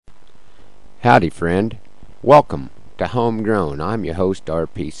Howdy, friend. Welcome to Homegrown. I'm your host,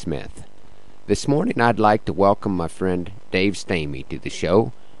 R.P. Smith. This morning I'd like to welcome my friend Dave Stamey to the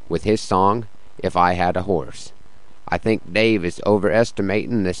show with his song, If I Had a Horse. I think Dave is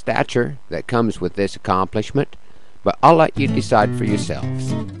overestimating the stature that comes with this accomplishment, but I'll let you decide for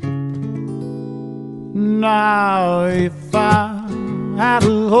yourselves. Now, if I had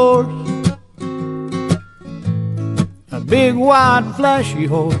a horse, a big, white, flashy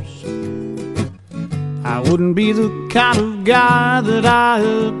horse, I wouldn't be the kind of guy that I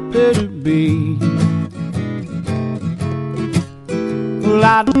appear to be. Well,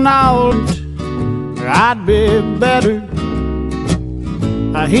 I'd know I'd be better,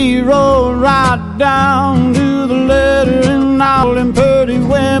 a hero right down to the letter, and all them pretty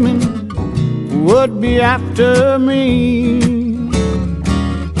women would be after me.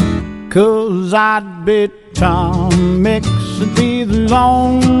 'Cause I'd be Tom Mix, I'd be the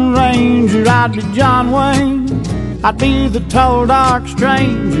Lone Ranger, I'd be John Wayne, I'd be the tall dark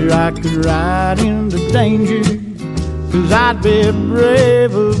stranger. I could ride into danger, 'cause I'd be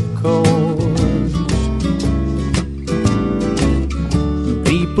brave, of course.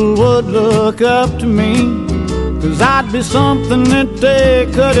 People would look up to me, 'cause I'd be something that they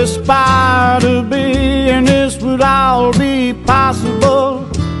could aspire to be. And this would all be possible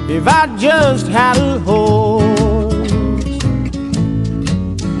if I just had a horse.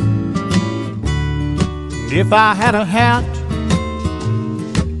 If I had a hat,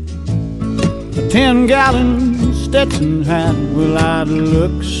 a 10-gallon Stetson hat, well, I'd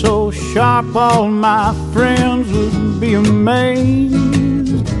look so sharp all my friends would be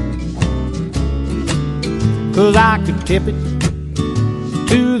amazed. 'Cause I could tip it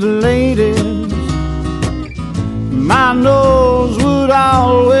to the ladies, my nose would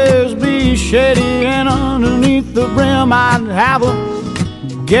always be shady, and underneath the brim I'd have a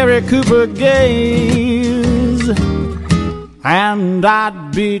Gary Cooper gaze. And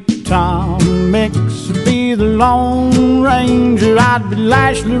I'd be Tom Mix, I'd be the Lone Ranger, I'd be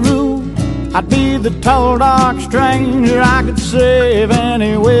Lash LaRue, I'd be the tall dark stranger. I could save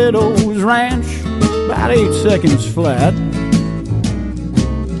any widow's ranch about 8 seconds flat.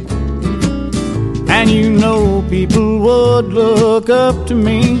 And you know people would look up to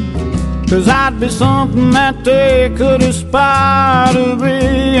me, 'cause I'd be something that they could aspire to be.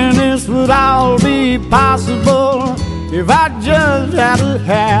 And this would all be possible if I just had a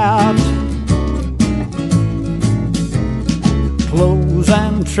hat. Clothes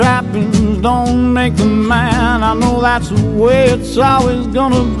and trappings don't make the man, I know that's the way it's always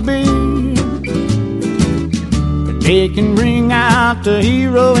gonna be. They can bring out the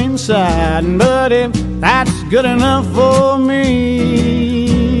hero inside, but if that's good enough for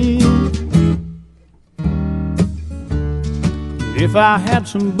me. If I had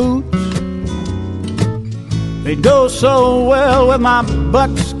some boots, they'd go so well with my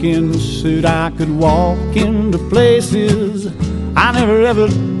buckskin suit. I could walk into places I never ever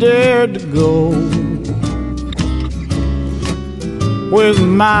dared to go. With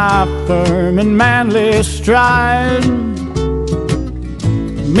my firm and manly stride,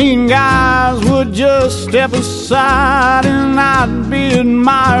 mean guys would just step aside, and I'd be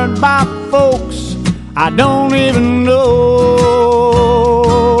admired by folks I don't even know.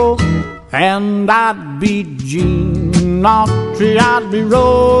 And I'd be Gene Autry, I'd be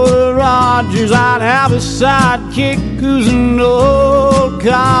Roy Rogers, I'd have a sidekick who's an old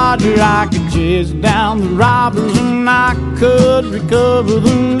codger. I could chase down the robbers and I could recover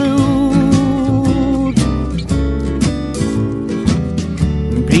the loot.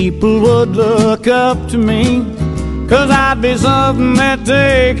 And people would look up to me, 'cause I'd be something that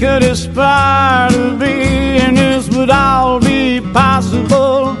they could aspire to be. And this would all be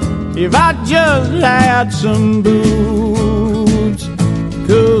possible if I just had some boots.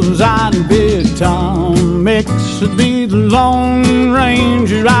 'Cause I'd be Tom Mix, I'd be the Lone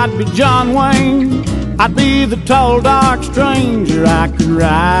Ranger, I'd be John Wayne, I'd be the tall dark stranger. I could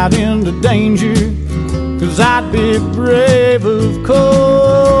ride into danger, 'cause I'd be brave, of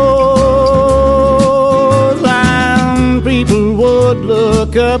course. And people would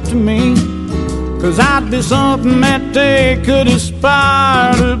look up to me, 'cause I'd be something that they could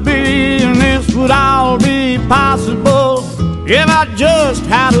aspire to be. And this would all be possible if I just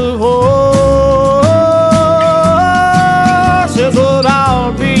had a horse. This would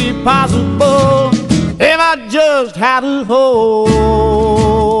all be possible if I just had a horse.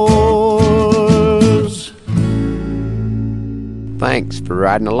 Thanks for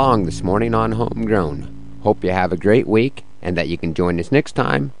riding along this morning on Homegrown. Hope you have a great week and that you can join us next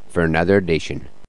time for another edition.